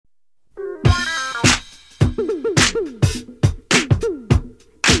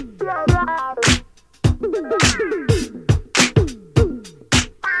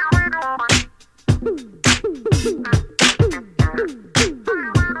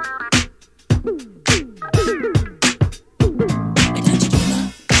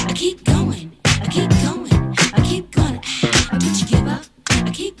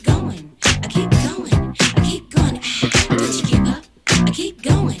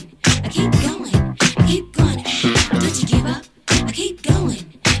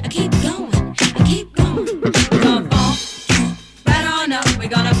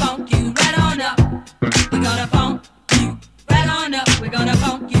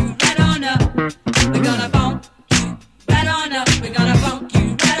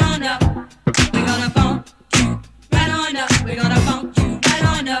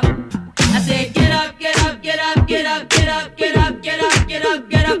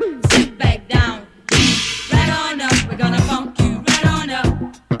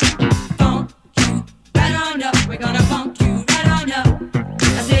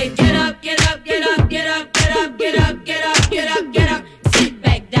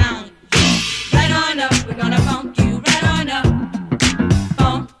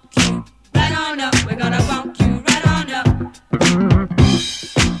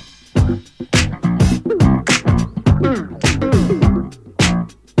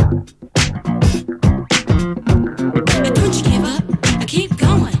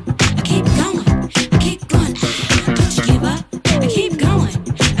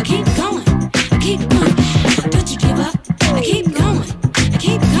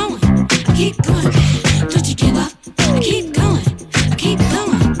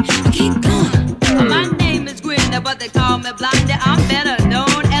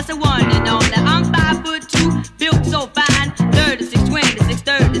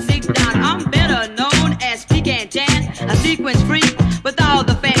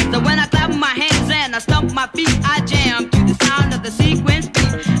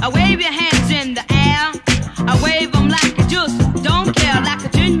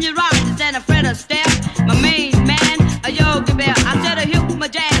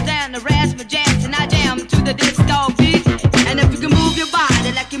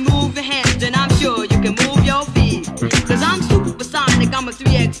a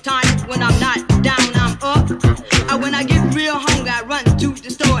 3X tonic. When I'm not down, I'm up. When I get real hungry, I run to the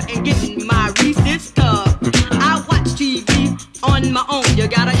store and get in my Reese's cup. I watch TV on my own. You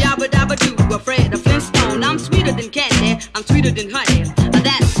got a yabba dabba do, afraid of Flintstone. I'm sweeter than candy, I'm sweeter than honey.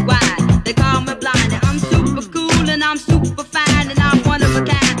 That's why they call me blind. I'm super cool and I'm super fine and I'm one of a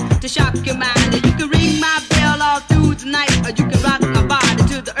kind to shock your mind. You can ring my bell all through the night, or you can rock my body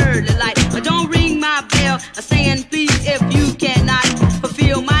to the early light. But don't ring my bell saying please if you cannot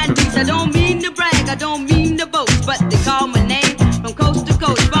fulfill my needs. I don't mean to brag, I don't mean to boast, but they call my name from coast to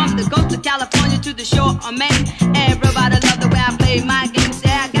coast, from the coast of California to the shore of Maine. Everybody love the way I play my game. Say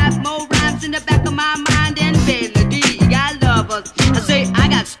I got more rhymes in the back of my mind than Melody. I love us. I say I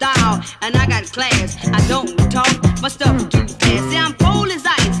got style and I got class. I don't talk my stuff too fast. Say I'm cold as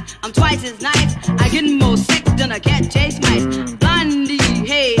ice, I'm twice as nice. I get more sex than a cat chase mice. Blondie,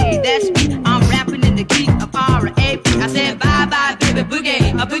 hey, that's me. I'm rapping in the key of R.A.P. I said bye bye baby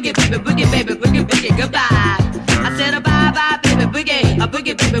boogie, a boogie baby boogie baby boogie boogie goodbye. I said a bye bye baby boogie, a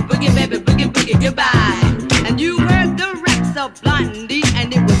boogie baby boogie baby boogie boogie goodbye. And you heard the raps of Blondie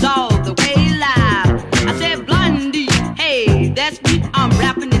and it was all the way live. I said Blondie, hey, that's me. I'm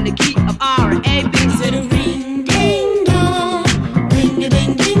rapping in the key of R.A.P. Said a ring ding dong, ring a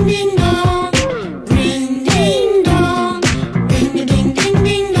ding ding ding dong, ring ding dong, ring a ding ding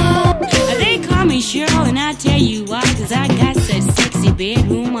ding dong. They call me Cheryl and I tell you why, 'cause I got such sexy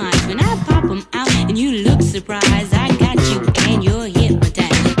bedroom eyes. When I pop them out and you look surprised, I got you and you're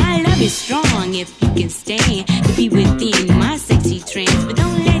hypnotized. My love is strong if you can stand to be within my sexy trance. But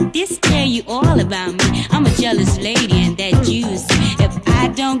don't let this tell you all about me. I'm a jealous lady and that you see. If I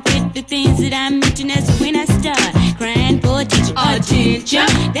don't get the things that I mention, that's when I start crying for attention. Attention,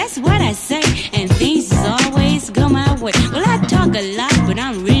 that's what I say, and things always go my way. Well, I talk a lot, but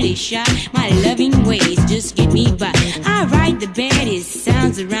I'm really shy. My loving ways just get me by. I write the baddest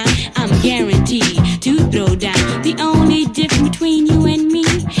sounds around. I'm guaranteed to throw down. The only difference between you and me,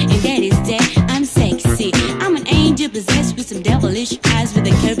 and that is that I'm sexy. I'm an angel possessed with some devilish eyes, with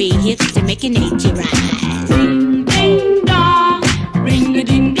the curvy hips to make an angel rise. Ring ding dong, ring a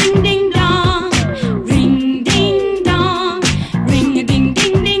ding ding ding dong, ring ding dong, ring a ding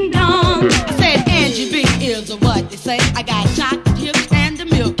ding ding dong. I said Angie B is what they say. I got chocolate hips and the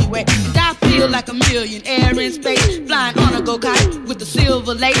Milky Way. And I feel like a millionaire in space, flying on a go-kart with the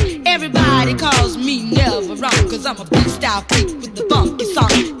silver lake. Everybody calls me never wrong, 'cause I'm a freestyle freak with the funky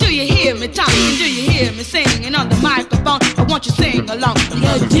song. Do you hear me talking? Do you hear me singing on the microphone? I want you to sing along. You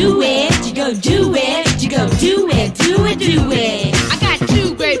go do it, you go do it, you go do it, do it, do it. I got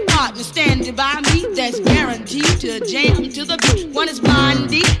two great partners standing by me that's guaranteed to jam to the beat. One is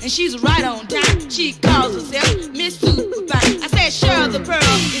Blondie, and she's right on time. She calls herself Miss Superfine. I said Cheryl the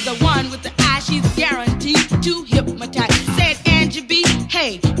Pearl is the one with the eye. She's guaranteed to hypnotize. Said Angie B,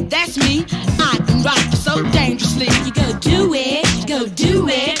 hey, that's me. I can rock you so dangerously. You go do it, you go do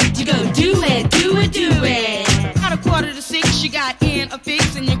it, you go do it, do it, do it. About 5:45, she got in a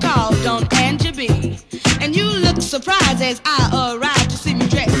fix and you called on Angie B. And you look surprised as I arrived to see me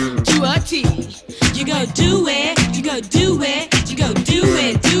dressed to a T. You go do it, you go do